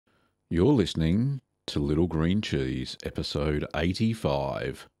You're listening to Little Green Cheese, episode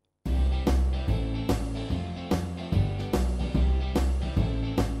 85.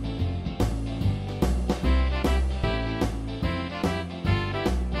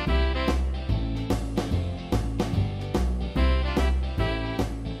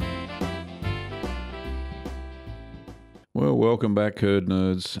 Well, welcome back, Herd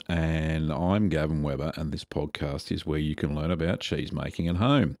Nerds, and I'm Gavin Weber, and this podcast is where you can learn about cheese making at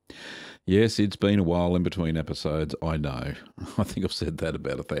home. Yes, it's been a while in between episodes, I know. I think I've said that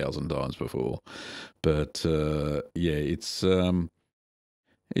about 1,000 times before. But, it's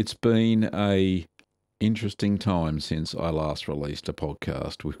been a interesting time since I last released a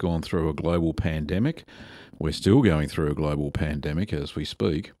podcast. We've gone through a global pandemic. We're still going through a global pandemic as we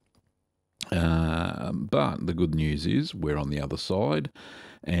speak. But the good news is we're on the other side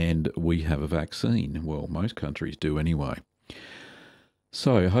and we have a vaccine. Well, most countries do anyway.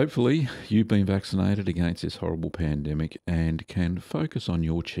 So hopefully you've been vaccinated against this horrible pandemic and can focus on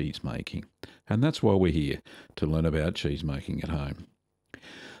your cheese making. And that's why we're here, to learn about cheese making at home.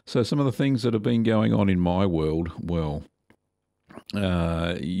 So some of the things that have been going on in my world,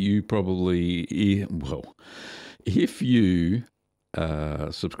 you probably, if you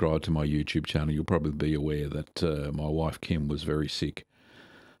subscribe to my YouTube channel, you'll probably be aware that my wife Kim was very sick.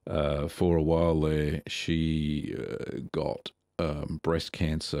 For a while there, she got breast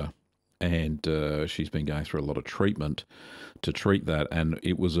cancer, and she's been going through a lot of treatment to treat that, and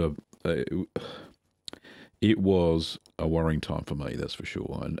it was a worrying time for me, that's for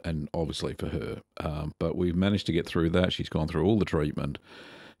sure, and obviously for her. But we've managed to get through that. She's gone through all the treatment.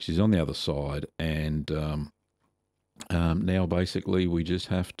 She's on the other side, and now basically we just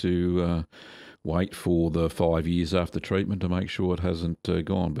have to wait for the 5 years after treatment to make sure it hasn't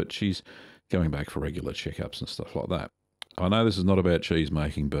gone. But she's going back for regular checkups and stuff like that. I know this is not about cheese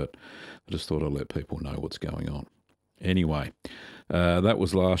making, but I just thought I'd let people know what's going on. Anyway, that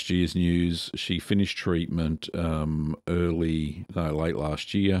was last year's news. She finished treatment late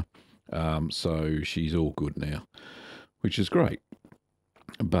last year, so she's all good now, which is great.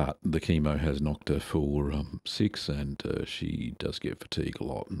 But the chemo has knocked her for 6, and she does get fatigue a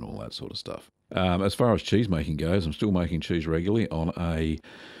lot and all that sort of stuff. As far as cheese making goes, I'm still making cheese regularly on a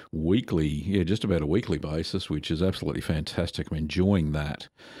just about a weekly basis, which is absolutely fantastic. I'm enjoying that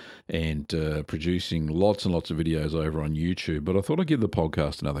and producing lots and lots of videos over on YouTube. But I thought I'd give the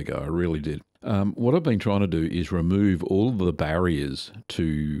podcast another go. I really did. What I've been trying to do is remove all of the barriers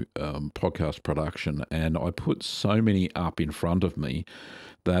to podcast production, and I put so many up in front of me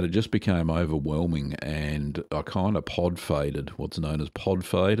that it just became overwhelming, and I kind of pod-faded, what's known as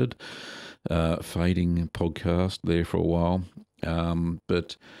pod-faded, fading podcast there for a while.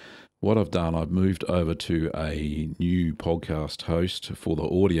 But what I've done, I've moved over to a new podcast host for the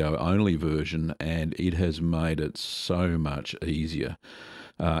audio-only version, and it has made it so much easier.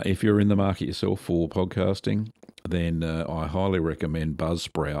 If you're in the market yourself for podcasting, then I highly recommend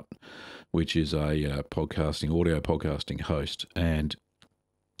Buzzsprout, which is a audio podcasting host, and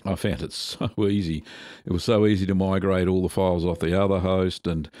I found it so easy. It was so easy to migrate all the files off the other host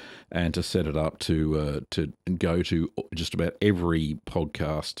and to set it up to go to just about every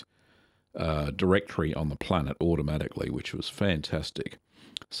podcast directory on the planet automatically, which was fantastic.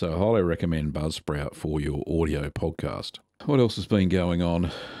 So I highly recommend Buzzsprout for your audio podcast. What else has been going on?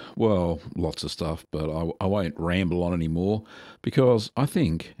 Well, lots of stuff, but I won't ramble on anymore because I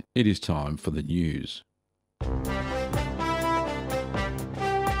think it is time for the news.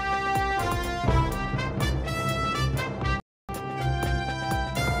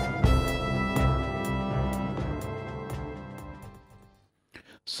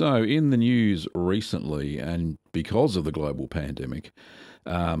 So in the news recently, and because of the global pandemic,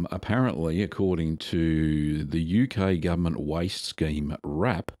 apparently, according to the UK government waste scheme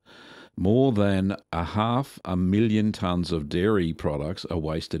RAP, more than 500,000 tonnes of dairy products are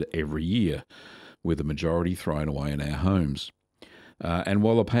wasted every year, with the majority thrown away in our homes. And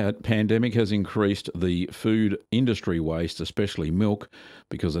while the pandemic has increased the food industry waste, especially milk,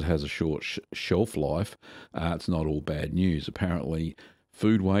 because it has a short shelf life, it's not all bad news. Apparently,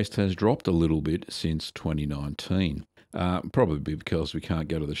 food waste has dropped a little bit since 2019, probably because we can't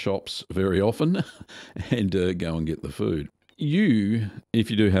go to the shops very often and go and get the food. If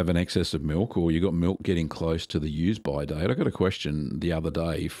you do have an excess of milk, or you got milk getting close to the use-by date, I got a question the other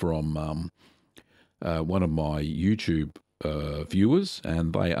day from one of my YouTube viewers,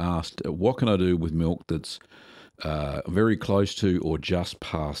 and they asked, what can I do with milk that's very close to or just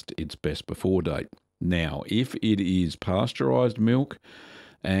past its best before date? Now, if it is pasteurised milk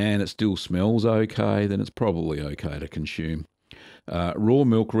and it still smells okay, then it's probably okay to consume. Raw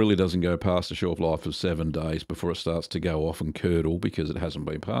milk really doesn't go past a shelf life of 7 days before it starts to go off and curdle because it hasn't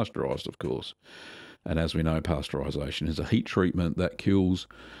been pasteurised, of course. And as we know, pasteurisation is a heat treatment that kills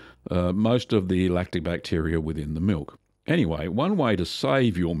most of the lactic bacteria within the milk. Anyway, one way to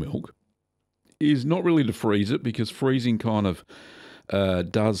save your milk is not really to freeze it, because freezing kind of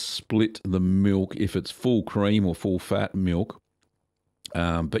does split the milk if it's full cream or full fat milk.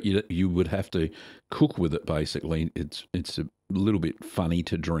 But you would have to cook with it, basically. It's a little bit funny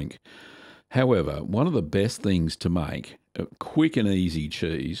to drink. However, one of the best things to make a quick and easy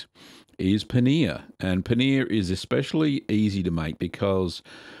cheese is paneer. And paneer is especially easy to make because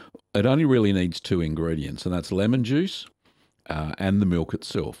it only really needs 2 ingredients, and that's lemon juice and the milk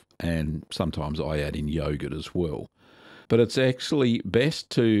itself. And sometimes I add in yogurt as well. But it's actually best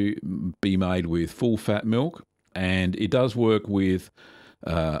to be made with full fat milk, and it does work with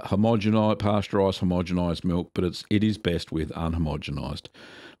pasteurised homogenised milk, but it is best with unhomogenised,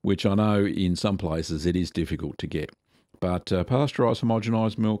 which I know in some places it is difficult to get. But pasteurised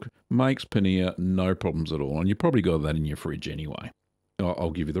homogenised milk makes paneer no problems at all, and you've probably got that in your fridge anyway.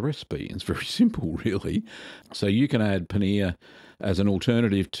 I'll give you the recipe. It's very simple, really. So you can add paneer as an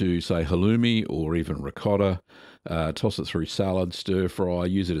alternative to, say, halloumi or even ricotta. Toss it through salad, stir fry,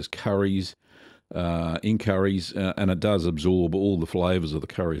 use it as curries, in curries, and it does absorb all the flavours of the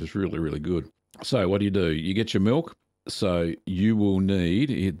curries. It's really, really good. So what do? You get your milk. So you will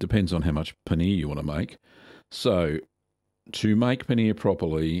need, it depends on how much paneer you want to make. So to make paneer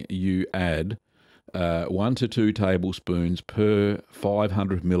properly, you add 1 to 2 tablespoons per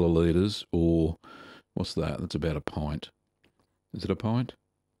 500 millilitres, or what's that? That's about a pint. Is it a pint?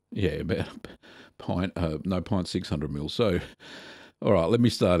 Yeah, about a pint. Pint 600 mil. So, all right, let me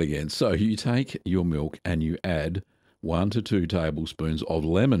start again. So you take your milk and you add 1 to 2 tablespoons of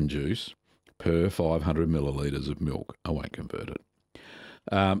lemon juice per 500 millilitres of milk. I won't convert it.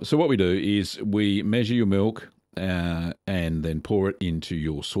 So what we do is we measure your milk and then pour it into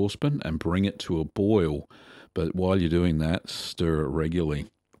your saucepan and bring it to a boil. But while you're doing that, stir it regularly.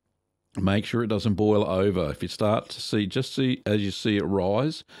 Make sure it doesn't boil over. If you start to see as you see it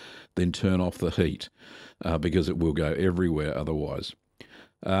rise, then turn off the heat because it will go everywhere otherwise.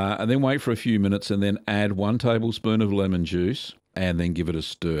 And then wait for a few minutes and then add 1 tablespoon of lemon juice and then give it a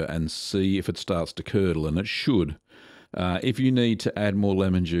stir and see if it starts to curdle, and it should. If you need to add more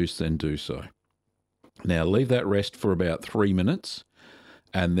lemon juice, then do so. Now leave that rest for about 3 minutes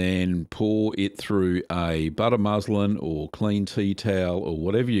and then pour it through a butter muslin or clean tea towel or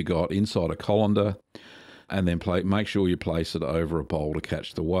whatever you got inside a colander, and then make sure you place it over a bowl to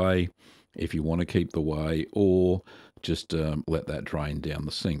catch the whey if you want to keep the whey, or just let that drain down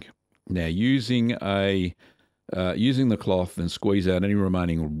the sink. Now using the cloth, then squeeze out any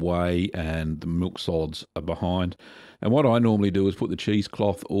remaining whey and the milk solids are behind. And what I normally do is put the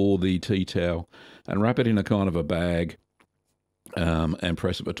cheesecloth or the tea towel and wrap it in a kind of a bag and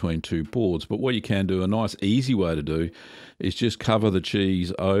press it between 2 boards. But what you can do, a nice easy way to do, is just cover the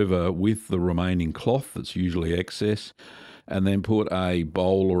cheese over with the remaining cloth that's usually excess, and then put a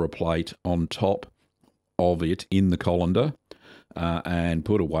bowl or a plate on top of it in the colander and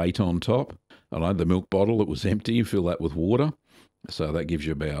put a weight on top. I know the milk bottle, it was empty, you fill that with water. So that gives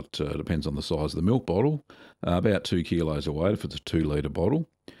you about, depends on the size of the milk bottle, about 2 kilos of weight if it's a 2 litre bottle.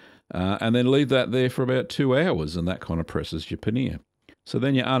 And then leave that there for about 2 hours, and that kind of presses your paneer. So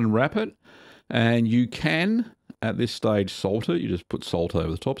then you unwrap it, and you can, at this stage, salt it. You just put salt over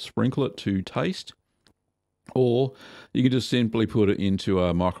the top, sprinkle it to taste. Or you can just simply put it into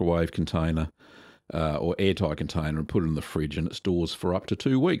a microwave container or airtight container and put it in the fridge, and it stores for up to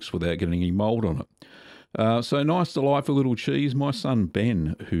 2 weeks without getting any mould on it. So nice, delightful little cheese. My son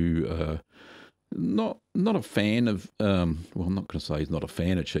Ben, who not a fan of, well, I'm not going to say he's not a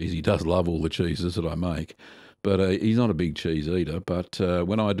fan of cheese. He does love all the cheeses that I make, but he's not a big cheese eater. But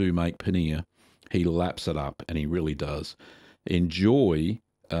when I do make paneer, he laps it up, and he really does enjoy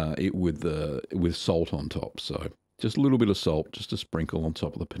it with salt on top. So just a little bit of salt, just a sprinkle on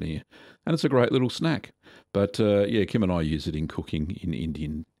top of the paneer, and it's a great little snack. But yeah, Kim and I use it in cooking in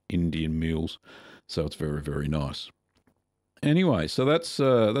Indian meals, so it's very, very nice. Anyway, so that's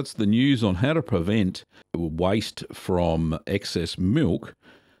the news on how to prevent waste from excess milk.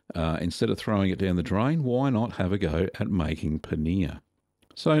 Instead of throwing it down the drain, why not have a go at making paneer?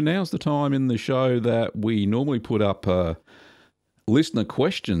 So now's the time in the show that we normally put up listener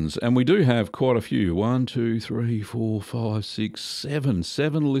questions, and we do have quite a few. 1, 2, 3, 4, 5, 6, 7.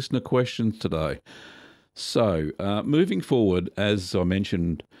 7 listener questions today. So moving forward, as I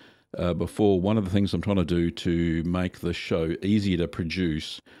mentioned before, one of the things I'm trying to do to make the show easier to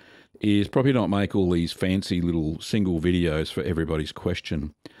produce is probably not make all these fancy little single videos for everybody's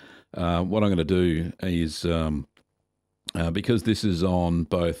question. What I'm going to do is, because this is on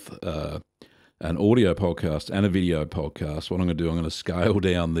both an audio podcast and a video podcast, what I'm going to do, I'm going to scale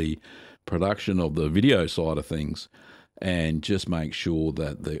down the production of the video side of things and just make sure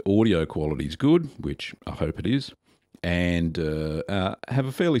that the audio quality is good, which I hope it is, and have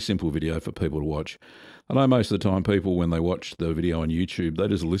a fairly simple video for people to watch. I know most of the time people, when they watch the video on YouTube, they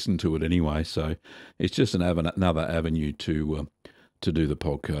just listen to it anyway, so it's just another avenue to do the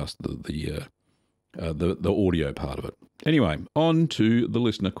podcast, the audio part of it. Anyway, on to the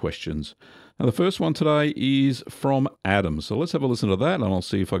listener questions. Now, the first one today is from Adam, so let's have a listen to that, and I'll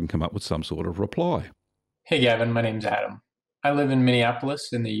see if I can come up with some sort of reply. Hey Gavin, my name's Adam. I live in Minneapolis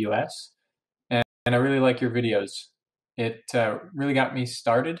in the US, and I really like your videos. It really got me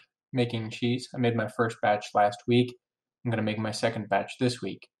started making cheese. I made my first batch last week. I'm going to make my second batch this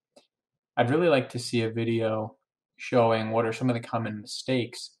week. I'd really like to see a video showing what are some of the common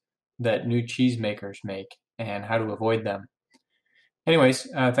mistakes that new cheesemakers make and how to avoid them. Anyways,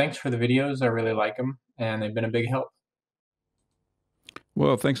 thanks for the videos. I really like them, and they've been a big help.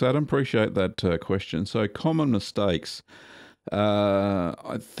 Well, thanks, Adam. Appreciate that question. So, common mistakes.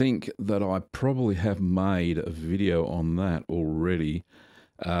 I think that I probably have made a video on that already.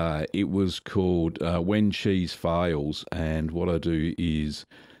 It was called When Cheese Fails, and what I do is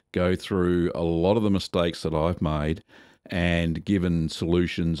go through a lot of the mistakes that I've made and given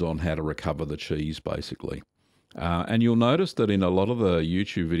solutions on how to recover the cheese, basically. And you'll notice that in a lot of the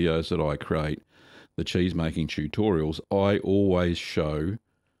YouTube videos that I create, the cheese making tutorials, I always show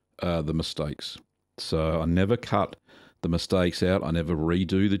the mistakes. So I never cut the mistakes out. I never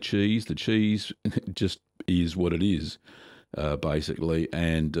redo the cheese. The cheese just is what it is, basically.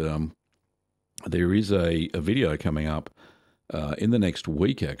 And there is a video coming up in the next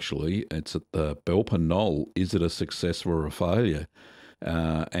week, actually. It's at the Belpanol. Is it a success or a failure?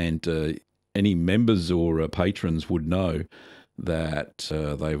 And any members or patrons would know that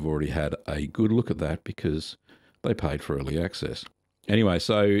they've already had a good look at that because they paid for early access. Anyway,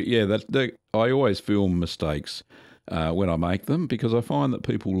 so yeah, I always film mistakes when I make them because I find that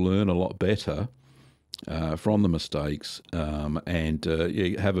people learn a lot better from the mistakes and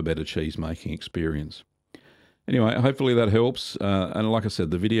have a better cheese making experience. Anyway, hopefully that helps. And like I said,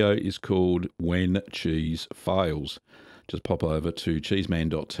 the video is called When Cheese Fails. Just pop over to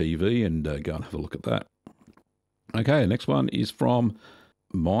cheeseman.tv and go and have a look at that. Okay, next one is from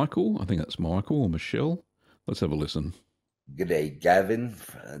Michael. I think that's Michael or Michel. Let's have a listen. G'day, Gavin.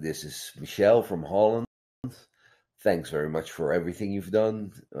 This is Michel from Holland. Thanks very much for everything you've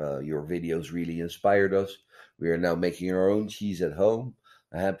done. Your videos really inspired us. We are now making our own cheese at home.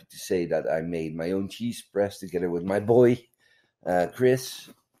 I'm happy to say that I made my own cheese press together with my boy, Chris.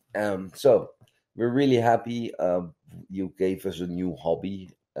 So we're really happy. You gave us a new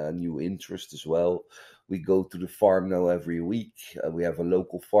hobby, a new interest as well. We go to the farm now every week. We have a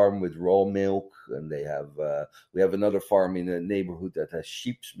local farm with raw milk, and we have another farm in a neighborhood that has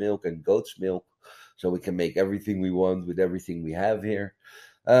sheep's milk and goat's milk, so we can make everything we want with everything we have here.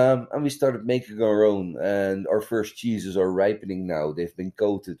 And we started making our own, and our first cheeses are ripening now. They've been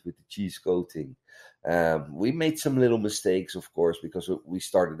coated with the cheese coating. We made some little mistakes, of course, because we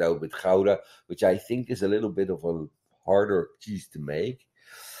started out with Gouda, which I think is a little bit of a harder cheese to make.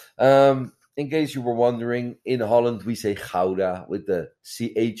 In case you were wondering, in Holland we say Gouda with the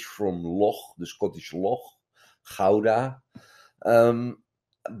CH from Loch, the Scottish Loch, Gouda.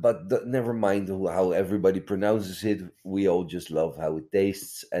 But never mind how everybody pronounces it. We all just love how it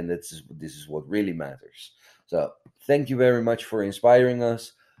tastes, and this is what really matters. So thank you very much for inspiring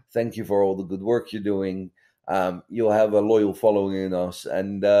us. Thank you for all the good work you're doing. You'll have a loyal following in us,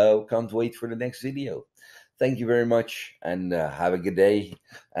 and can't wait for the next video. Thank you very much, and have a good day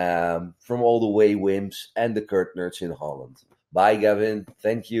from all the way Wims and the Kurt Nerds in Holland. Bye, Gavin.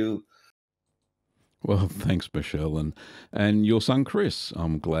 Thank you. Well, thanks, Michel, and your son Chris.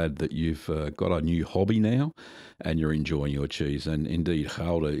 I'm glad that you've got a new hobby now, and you're enjoying your cheese. And indeed,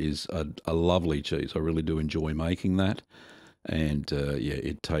 Gouda is a lovely cheese. I really do enjoy making that, and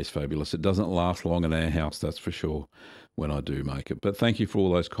it tastes fabulous. It doesn't last long in our house, that's for sure, when I do make it. But thank you for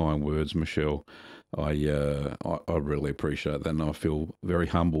all those kind words, Michel. I really appreciate that, and I feel very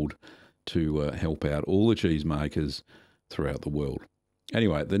humbled to help out all the cheesemakers throughout the world.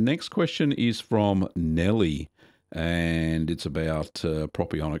 Anyway, the next question is from Nellie, and it's about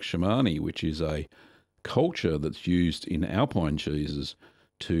Propionic Shermanii, which is a culture that's used in Alpine cheeses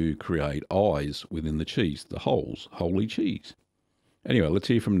to create eyes within the cheese, the holes, holy cheese. Anyway, let's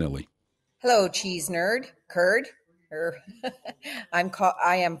hear from Nellie. Hello, cheese nerd, Curd.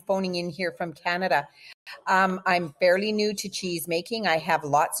 I am phoning in here from Canada. I'm fairly new to cheese making. I have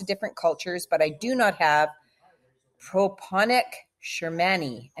lots of different cultures, but I do not have Propionic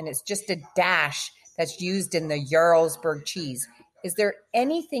Shermanii, and it's just a dash that's used in the Jarlsberg cheese. Is there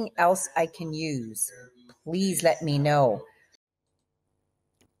anything else I can use? Please let me know.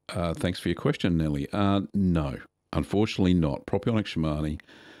 Thanks for your question, Nellie. No, unfortunately not. Propionic Shermanii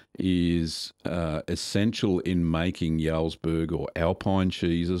is essential in making Jarlsberg or Alpine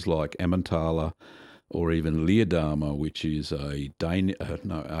cheeses like Emmentaler or even Leerdama, which is a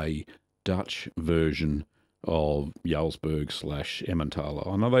Dutch version of Jarlsberg / Emmentaler.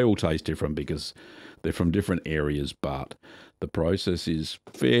 I know they all taste different because they're from different areas, but the process is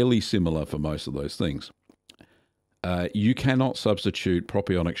fairly similar for most of those things. You cannot substitute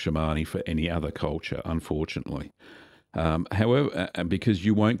Propionic Shermanii for any other culture, unfortunately. However, because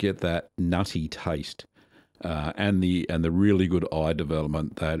you won't get that nutty taste and the really good eye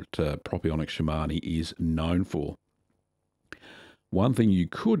development that Propionic Shermanii is known for. One thing you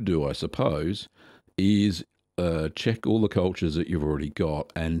could do, I suppose, is check all the cultures that you've already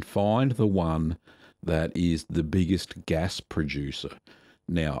got and find the one that is the biggest gas producer.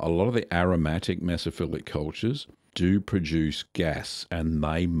 Now, a lot of the aromatic mesophilic cultures do produce gas, and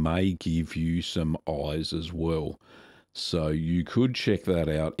they may give you some eyes as well. So you could check that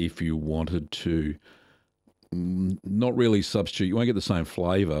out if you wanted to. Not really substitute. You won't get the same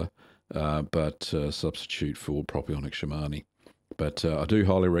flavour, but substitute for Propionic Shermanii. But I do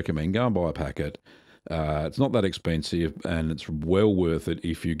highly recommend go and buy a packet. It's not that expensive, and it's well worth it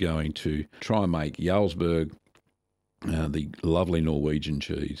if you're going to try and make Jarlsberg, the lovely Norwegian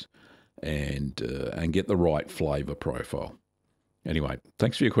cheese, and get the right flavour profile. Anyway,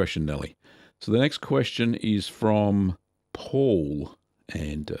 thanks for your question, Nellie. So the next question is from Paul,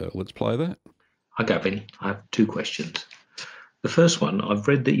 and let's play that. Hi, Gavin. I have 2 questions. The first one, I've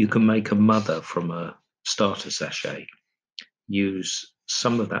read that you can make a mother from a starter sachet. Use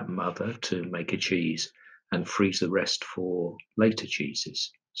some of that mother to make a cheese and freeze the rest for later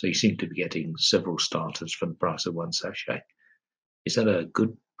cheeses. So you seem to be getting several starters for the price of one sachet. Is that a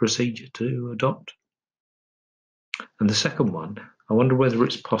good procedure to adopt? And the second one, I wonder whether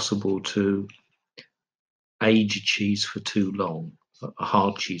it's possible to age a cheese for too long. A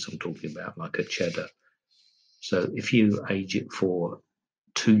hard cheese I'm talking about, like a cheddar. So if you age it for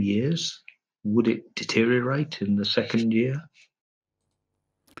 2 years, would it deteriorate in the second year?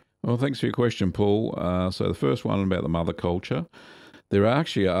 Well, thanks for your question, Paul. So the first one about the mother culture. There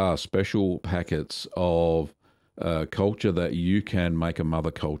actually are special packets of culture that you can make a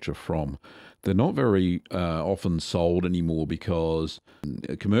mother culture from. They're not very often sold anymore because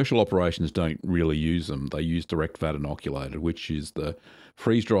commercial operations don't really use them. They use direct vat inoculated, which is the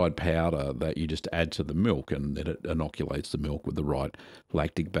freeze-dried powder that you just add to the milk, and then it inoculates the milk with the right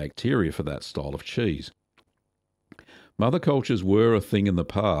lactic bacteria for that style of cheese. Mother cultures were a thing in the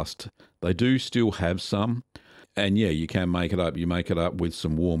past. They do still have some. And yeah, you can make it up. You make it up with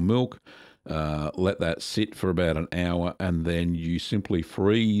some warm milk, let that sit for about an hour, and then you simply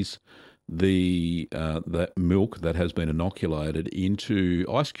freeze that milk that has been inoculated into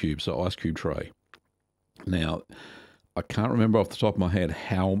ice cubes, so ice cube tray. Now, I can't remember off the top of my head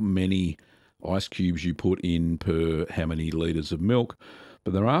how many ice cubes you put in per how many litres of milk,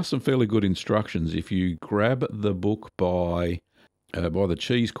 but there are some fairly good instructions. If you grab the book by the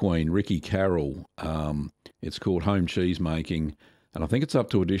cheese queen, Ricky Carroll, it's called Home Cheesemaking, and I think it's up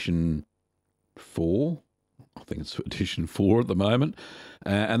to edition 4. I think it's edition 4 at the moment,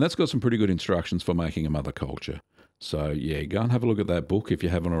 and that's got some pretty good instructions for making a mother culture. So yeah, go and have a look at that book if you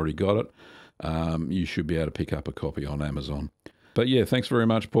haven't already got it. You should be able to pick up a copy on Amazon. But yeah, thanks very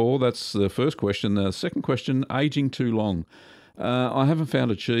much, Paul. That's the first question. The second question, aging too long. I haven't found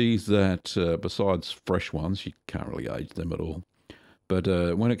a cheese that, besides fresh ones, you can't really age them at all. But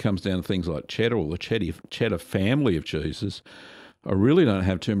when it comes down to things like cheddar or the cheddar family of cheeses, I really don't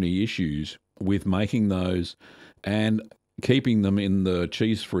have too many issues with making those and keeping them in the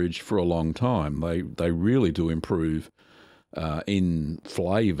cheese fridge for a long time. They really do improve in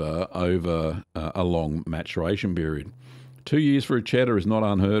flavour over a long maturation period. 2 years for a cheddar is not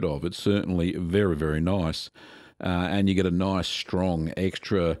unheard of. It's certainly very, very nice. And you get a nice, strong,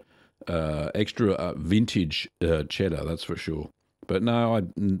 extra vintage cheddar, that's for sure. But no,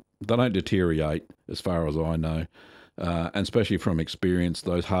 they don't deteriorate as far as I know. And especially from experience,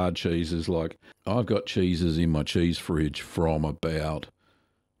 those hard cheeses, like I've got cheeses in my cheese fridge from about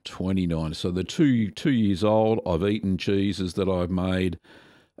 29. So they're 2 years old. I've eaten cheeses that I've made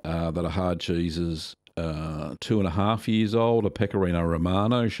that are hard cheeses, 2.5 years old, a Pecorino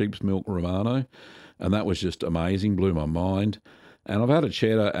Romano, sheep's milk Romano. and that was just amazing, blew my mind. And I've had a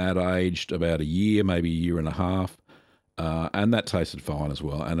cheddar aged about a year, maybe a year and a half, and that tasted fine as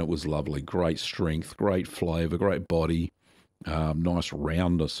well, and it was lovely. Great strength, great flavour, great body, nice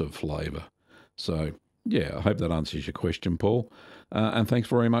roundness of flavour. So, yeah, I hope that answers your question, Paul, and thanks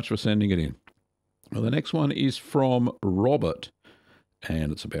very much for sending it in. Well, the next one is from Robert,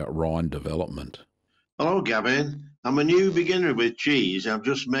 and it's about rind development. Hello, Gavin. I'm a new beginner with cheese. I've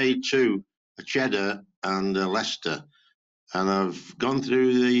just made two, a cheddar and a Leicester, and I've gone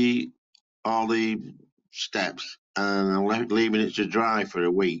through all the steps, and I'm leaving it to dry for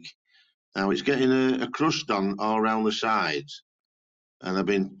a week. Now it's getting a crust on all around the sides, and I've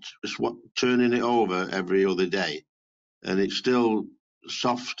been turning it over every other day, and it's still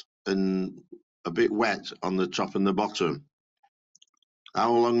soft and a bit wet on the top and the bottom.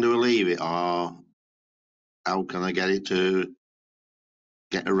 How long do I leave it, or how can I get it to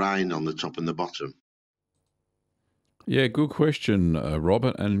get a rind on the top and the bottom? Yeah, good question,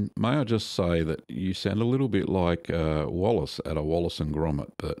 Robert. And may I just say that you sound a little bit like Wallace at a Wallace and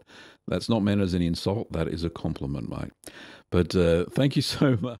Gromit, but that's not meant as an insult. That is a compliment, mate. But thank you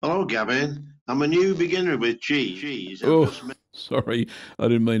so much. Hello, Gavin. I'm a new beginner with cheese. Sorry, I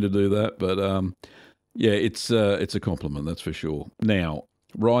didn't mean to do that, but yeah, it's a compliment, that's for sure. Now,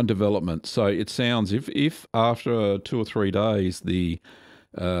 rind development. So it sounds if after 2 or 3 days the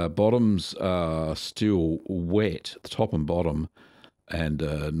bottoms are still wet, the top and bottom, and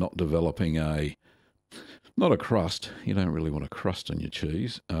not developing not a crust. You don't really want a crust on your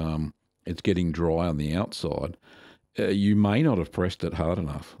cheese. It's getting dry on the outside. You may not have pressed it hard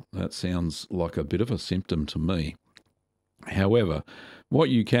enough. That sounds like a bit of a symptom to me. However, what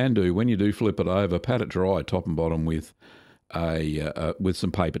you can do when you do flip it over, pat it dry top and bottom with with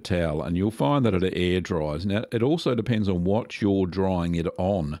some paper towel, and you'll find that it air dries. Now, it also depends on what you're drying it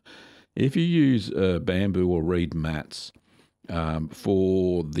on. If you use bamboo or reed mats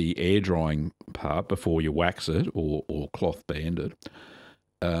for the air drying part before you wax it or cloth band it,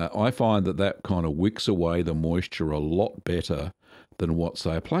 I find that kind of wicks away the moisture a lot better than what,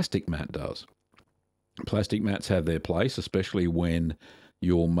 say, a plastic mat does. Plastic mats have their place, especially when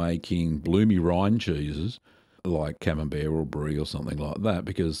you're making bloomy rind cheeses like Camembert or Brie or something like that,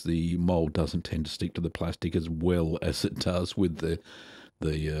 because the mould doesn't tend to stick to the plastic as well as it does with the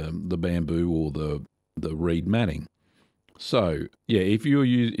bamboo or the reed matting. So yeah, if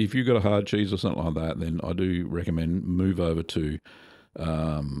you've got a hard cheese or something like that, then I do recommend move over to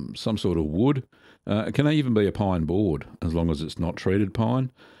some sort of wood. It can even be a pine board as long as it's not treated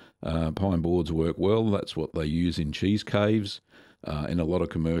pine. Pine boards work well. That's what they use in cheese caves, in a lot of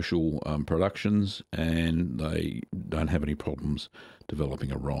commercial productions, and they don't have any problems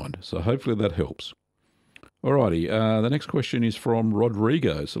developing a rind. So hopefully that helps. Alrighty, the next question is from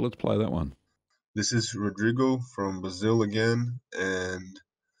Rodrigo, so let's play that one. This is Rodrigo from Brazil again, and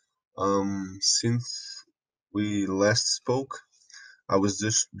since we last spoke, I was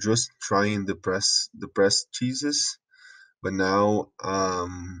just trying the pressed cheeses, but now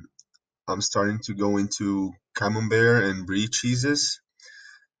I'm starting to go into Camembert and Brie cheeses,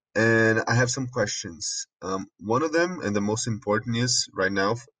 and I have some questions. One of them, and the most important, is right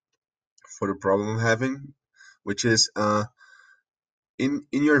now for the problem I'm having, which is in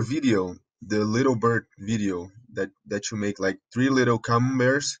your video, the little bird video that you make, like 3 little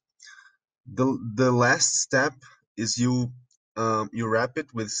Camemberts. The last step is you wrap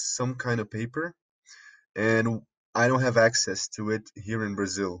it with some kind of paper, and I don't have access to it here in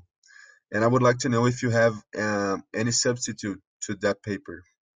Brazil. And I would like to know if you have any substitute to that paper.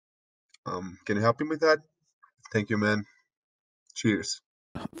 Can you help me with that? Thank you, man. Cheers.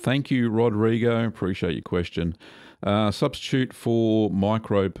 Thank you, Rodrigo. Appreciate your question. Substitute for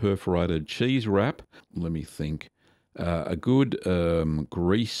micro-perforated cheese wrap. Let me think. A good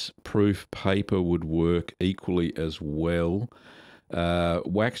grease-proof paper would work equally as well.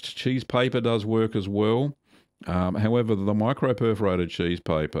 Waxed cheese paper does work as well. However, the micro-perforated cheese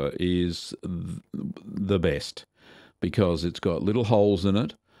paper is the best because it's got little holes in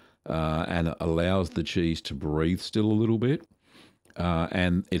it and it allows the cheese to breathe still a little bit.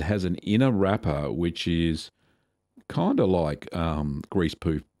 And it has an inner wrapper which is kind of like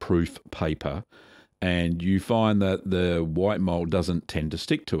grease-proof paper, and you find that the white mold doesn't tend to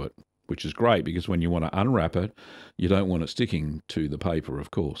stick to it, which is great because when you want to unwrap it, you don't want it sticking to the paper, of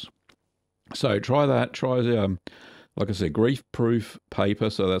course. So try that. Try, like I said, grease-proof paper,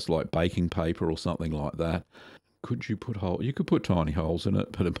 so that's like baking paper or something like that. Could you put holes? You could put tiny holes in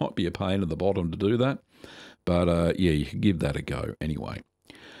it, but it might be a pain at the bottom to do that. But yeah, you can give that a go anyway.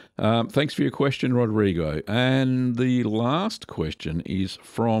 Thanks for your question, Rodrigo. And the last question is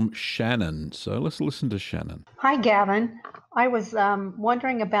from Shannon. So let's listen to Shannon. Hi, Gavin. I was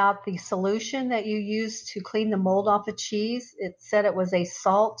wondering about the solution that you used to clean the mold off the cheese. It said it was a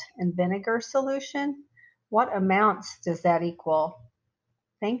salt and vinegar solution. What amounts does that equal?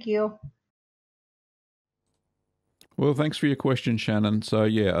 Thank you. Well, thanks for your question, Shannon. So,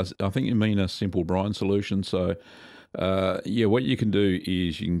 yeah, I think you mean a simple brine solution. So, what you can do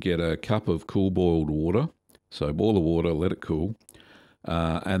is you can get a cup of cool boiled water. So, boil the water, let it cool,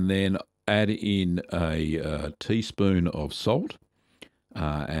 and then add in a teaspoon of salt.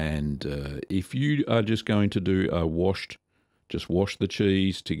 And if you are just going to do just wash the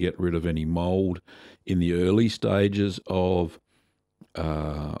cheese to get rid of any mold in the early stages of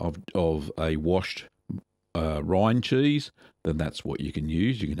a washed rind cheese, then that's what you can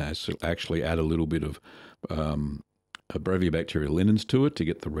use. You can actually add a little bit of Brevibacteria linens to it to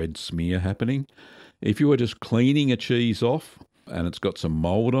get the red smear happening. If you are just cleaning a cheese off and it's got some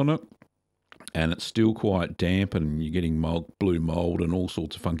mold on it and it's still quite damp and you're getting blue mold and all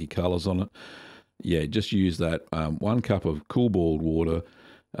sorts of funky colours on it, yeah, just use that 1 cup of cool boiled water,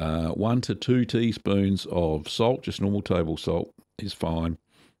 1 to 2 teaspoons of salt, just normal table salt is fine.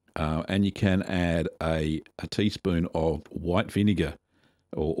 And you can add a teaspoon of white vinegar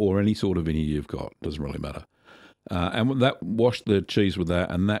or any sort of vinegar you've got. Doesn't really matter. And wash the cheese with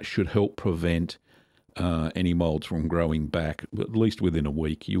that, and that should help prevent any molds from growing back, at least within a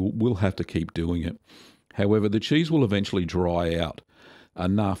week. You will have to keep doing it. However, the cheese will eventually dry out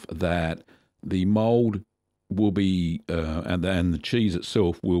enough that the mold will be, and the cheese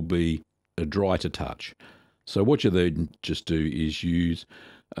itself will be dry to touch. So what you then just do is use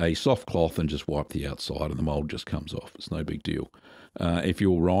a soft cloth and just wipe the outside and the mold just comes off. It's no big deal. If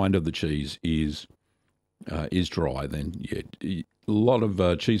your rind of the cheese is dry, then a lot of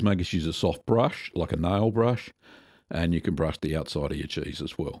cheesemakers use a soft brush, like a nail brush, and you can brush the outside of your cheese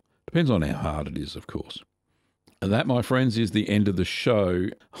as well. Depends on how hard it is, of course. And that, my friends, is the end of the show.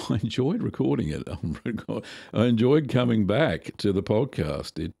 I enjoyed recording it. I enjoyed coming back to the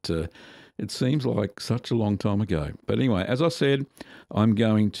podcast. It seems like such a long time ago. But anyway, as I said, I'm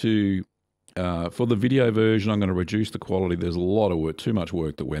going to, for the video version, I'm going to reduce the quality. There's a lot of work, too much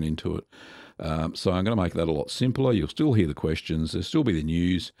work that went into it. So I'm going to make that a lot simpler. You'll still hear the questions. There'll still be the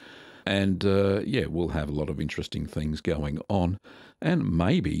news. And, we'll have a lot of interesting things going on. And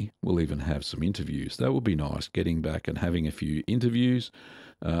maybe we'll even have some interviews. That would be nice, getting back and having a few interviews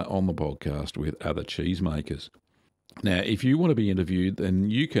on the podcast with other cheesemakers. Now, if you want to be interviewed, then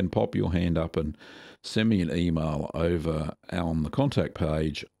you can pop your hand up and send me an email over on the contact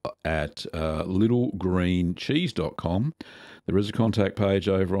page at littlegreencheese.com. There is a contact page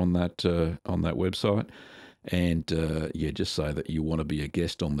over on that website. And, just say that you want to be a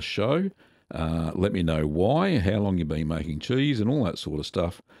guest on the show. Let me know why, how long you've been making cheese and all that sort of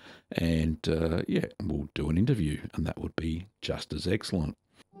stuff. And, we'll do an interview, and that would be just as excellent.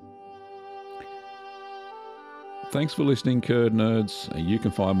 Thanks for listening, Curd Nerds. You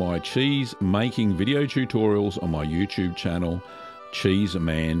can find my cheese making video tutorials on my YouTube channel,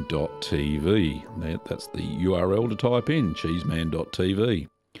 cheeseman.tv. That's the URL to type in, cheeseman.tv.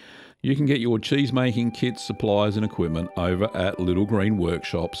 You can get your cheese making kits, supplies and equipment over at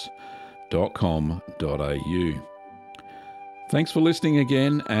littlegreenworkshops.com.au. Thanks for listening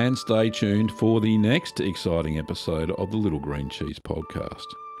again, and stay tuned for the next exciting episode of the Little Green Cheese Podcast.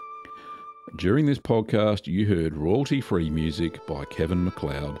 During this podcast, you heard royalty-free music by Kevin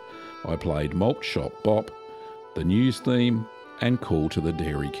MacLeod. I played Malt Shop Bop, the news theme, and Call to the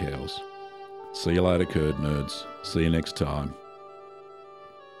Dairy Cows. See you later, Curd Nerds. See you next time.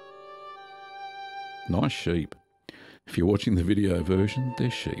 Nice sheep. If you're watching the video version,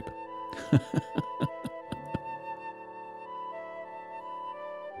 they're sheep.